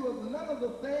deprive you of none of the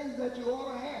things that you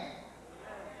ought to have.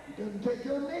 It doesn't take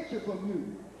your nature from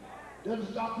you. It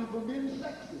doesn't stop you from being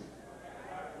sexy.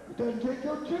 It doesn't take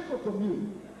your temper from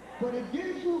you. But it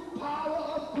gives you power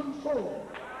of control.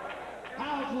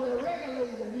 How to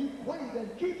regulate and equate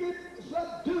and keep it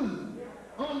subdued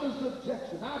under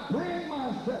subjection. I bring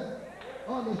myself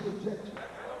under subjection.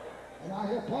 And I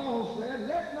hear Paul said,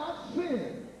 let not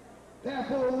sin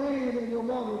therefore reign in your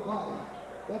mortal body,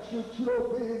 that you should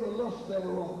obey the lust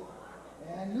thereof.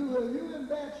 And you're in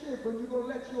bad shape when you're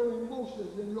going to let your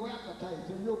emotions and your appetites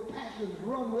and your passions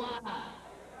run wild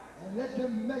and let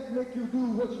them make you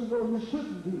do what you know you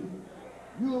shouldn't do.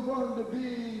 You're going to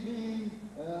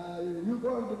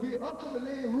be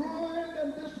ultimately ruined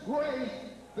and disgraced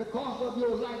because of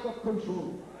your lack of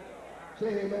control.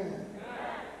 Say amen.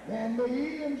 Man may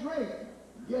eat and drink,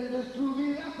 yet it is through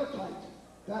these appetites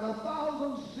that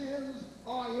 1,000 sins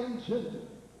are engendered.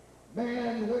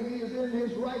 Man, when he is in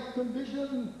his right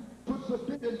condition, puts a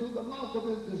bit into the mouth of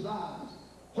his desires,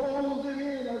 holds it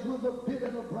in as with a bit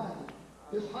and a bridle.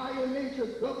 His higher nature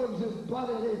governs his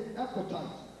bodily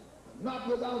appetites, not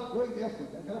without great effort.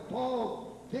 And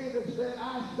David said,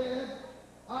 I said,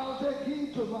 I'll take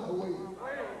heed to my way,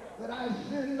 that I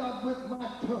sin not with my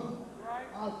tongue.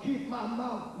 I'll keep my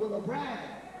mouth with a bridle.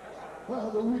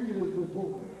 while the wicked is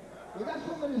before me. We got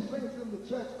so many saints in the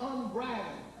church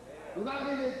unbridled, without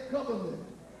any government.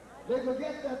 They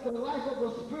forget that the life of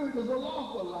the Spirit is a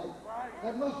lawful life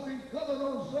that must be governed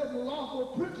on certain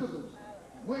lawful principles.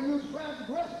 When you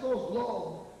transgress those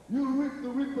laws, you reap the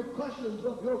repercussions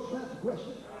of your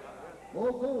transgression.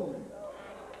 Oh, glory.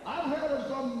 I've heard of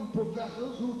some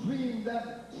professors who dream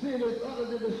that sin is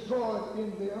utterly destroyed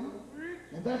in them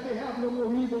and that they have no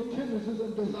more evil tendencies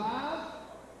and desires,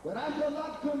 but I shall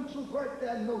not controvert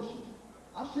that notion.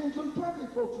 I've seen some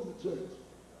perfect folks in the church,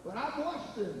 but I've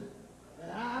watched them,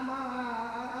 and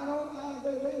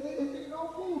they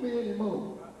don't fool me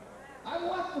anymore. I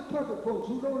watch the perfect folks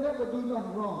who don't ever do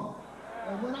nothing wrong,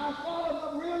 and when I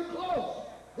follow them real close,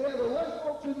 they're the worst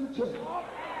folks in the church.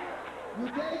 You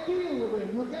can't deal with them.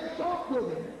 You can't talk with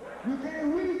them. You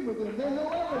can't read with them. They know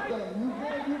everything. You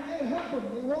can't help them.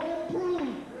 They won't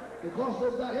improve because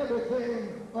they've got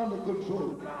everything under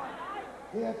control.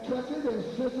 They are touchy, they're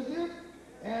sensitive,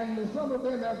 and some of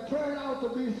them have turned out to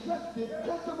be such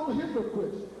detestable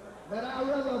hypocrites that I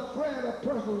rather afraid of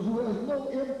persons who has no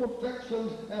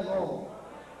imperfections at all.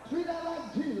 See, not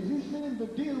like Jesus. He seemed to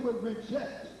deal with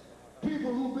rejects,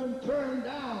 people who've been turned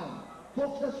down,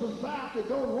 folks that society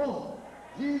don't want.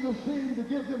 Jesus seemed to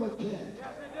give them a chance.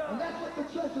 And that's what the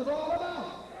church is all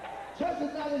about. Church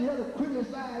is not in here to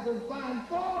criticize and find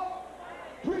fault.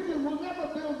 Preachers will never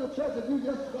build the church if you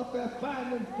just up there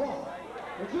finding fault.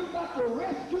 But you've got to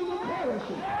rescue the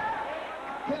perishing,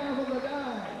 care for the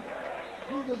dying.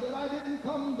 Jesus said, I didn't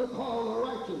come to call the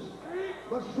righteous,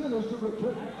 but sinners to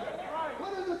repentance.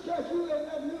 What is the church?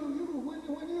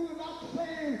 When you're not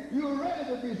saved, you're ready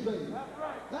to be saved.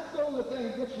 That's the only thing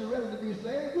that gets you ready to be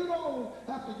saved. You don't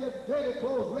have to get dirty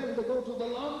clothes ready to go to the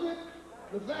laundry.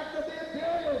 The fact that they're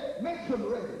dirty makes them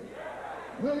ready.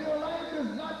 When your life is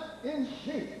not in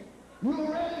shape,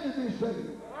 you're ready to be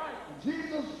saved.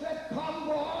 Jesus said, come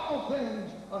for all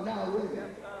things are now ready.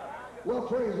 Well,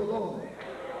 praise the Lord.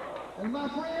 And my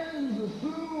friends, as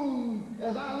soon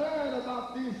as I learn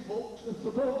about these folks that's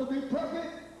supposed to be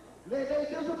perfect, they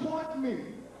disappoint me.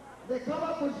 They come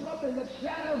up with something that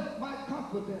shatters my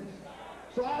confidence.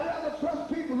 So I rather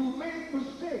trust people who made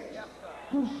mistakes,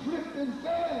 who slipped and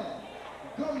fell,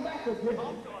 come back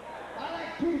again. I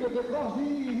like Peter because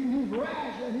he's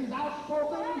rash and he's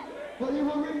outspoken, but he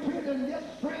will repent and get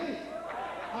straight.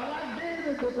 I like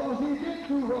David because he did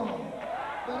do wrong.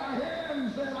 But I hear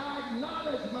him say, I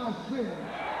acknowledge my sins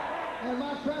and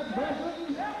my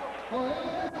transgressions are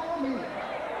ever before me.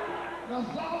 Now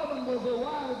Solomon was the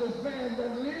wisest man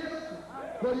that lived,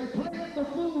 but he played the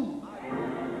fool.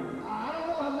 I don't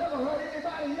know, I've never heard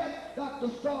anybody yet, Dr.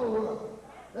 Stallworth,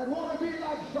 that want to be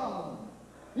like Solomon.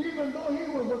 Even though he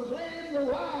was acclaimed the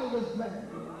wisest man,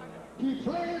 he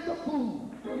played the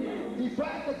fool. He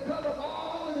tried to cover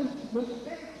all of his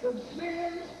mistakes and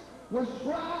sins with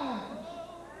strides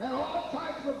and all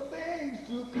types of things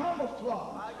to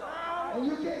camouflage. And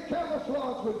you can't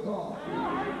camouflage with God.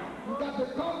 You got to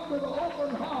come with an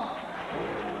open heart.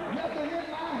 Nothing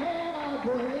in my hand I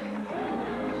bring.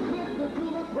 Slip to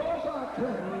the cross I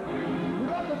cling. You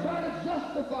got to try to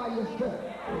justify yourself.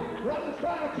 You got to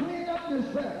try to clean up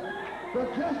yourself. But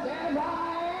just as I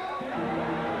am,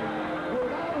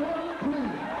 without one plea,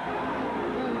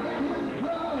 and that his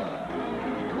blood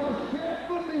was shed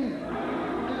for me,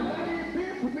 and that he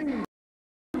bid me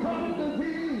come to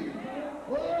thee.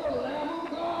 Oh, Lamb of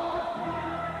God,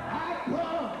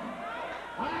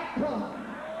 I come.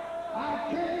 I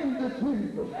came to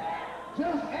Jesus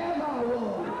just as I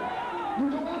was. You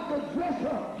don't have to dress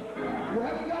up. You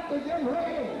haven't got to get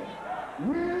ready.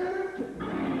 Weird,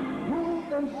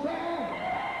 moved, and sad.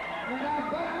 And I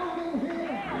found in him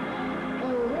a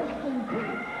resting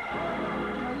place.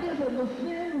 And listen, the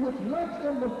sin which lurks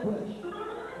in the flesh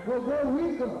will grow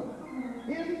weaker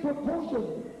in proportion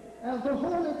as the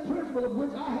holy principle of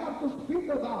which I have to speak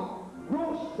about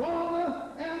grows stronger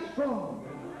and stronger.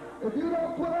 If you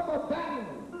don't put up a battle,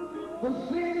 the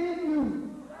sin in you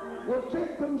will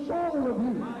take control of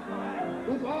you.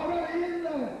 It's already in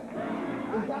there.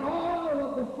 It's got all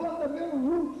of the fundamental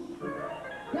roots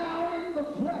down in the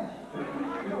flesh.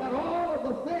 It's got all of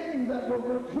the things that will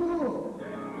mature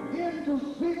into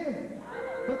sin.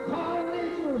 The carnal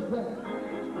nature is there.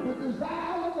 The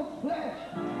desire of the flesh,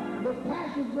 the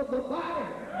passions of the body,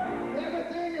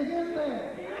 everything is in there.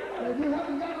 And if you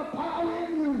haven't got a power in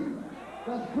you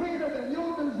that's greater than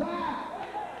your desire,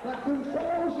 that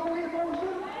controls your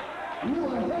emotions, you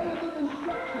are headed to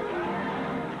destruction.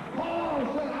 Paul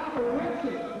said, I'm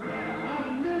wretched, I'm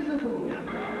miserable,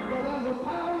 but there's a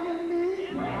power in me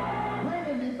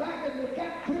bringing me back into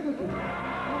captivity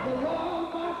of the law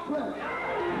of my flesh.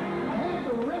 I had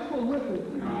to wrestle with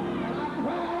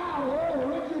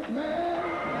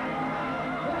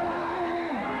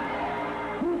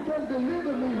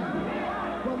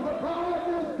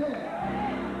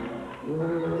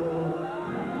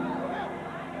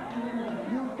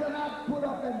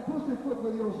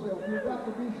yourself. You've got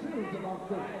to be serious about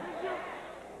this.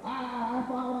 I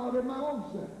found out in my own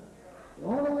self. The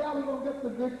only way I was going to get the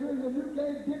victory is that you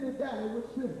can't dilly-dally with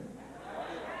sin.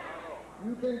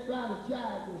 You can't try to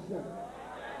chide yourself.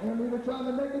 And you're trying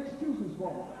to make excuses for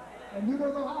it. And you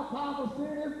don't know how powerful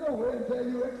sin is nowhere until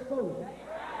you expose it.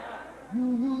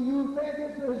 You think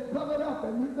it's covered up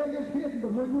and you think it's hidden,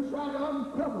 but when you try to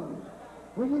uncover it,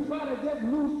 when you try to get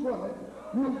loose from it,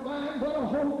 you'll find what a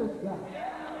hold it's got.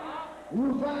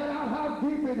 You'll find out how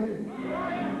deep it is.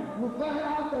 You'll find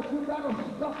out that you got to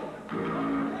stop it.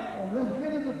 And there's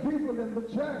many of the people in the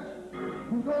church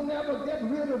who don't ever get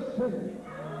rid of sin.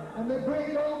 And they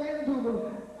bring it over into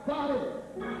the body.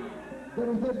 That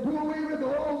is said, do away with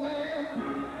the old man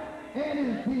and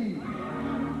his deeds.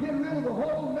 Get rid of the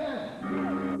whole man.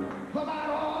 Come out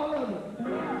all of it.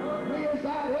 Lay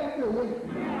aside every weight.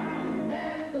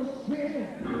 And the sin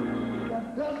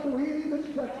that does so easily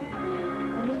beset you.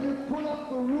 And when you pull up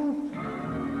the roof,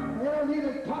 you don't need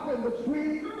to topping the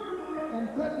tree and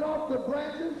cutting off the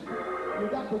branches. You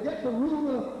got to get the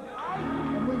root up.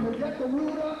 And when you get the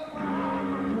root up,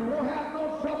 you won't have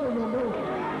no trouble no more.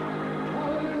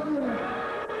 Hallelujah.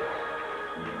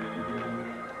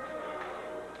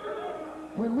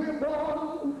 When we're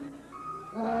born,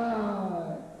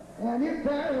 and if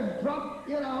there is drop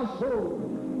in our soul,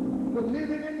 the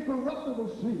living incorruptible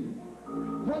seed,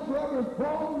 whatsoever is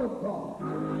born of God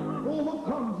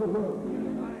overcomes the world.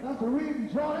 That's the reason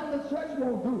joining the church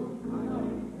won't do it.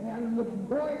 And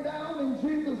going down in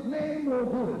Jesus' name will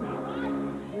do it.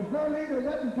 There's no need of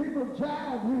letting people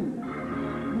jive you.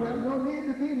 You have no need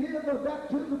to be near the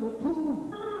baptismal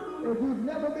pool if you've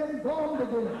never been born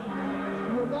again.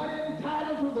 You're not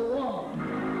entitled to the water.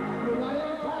 You're not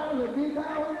entitled to be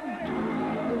down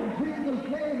in Jesus'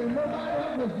 name and nobody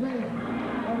else's name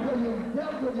until you've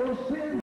dealt with your sin.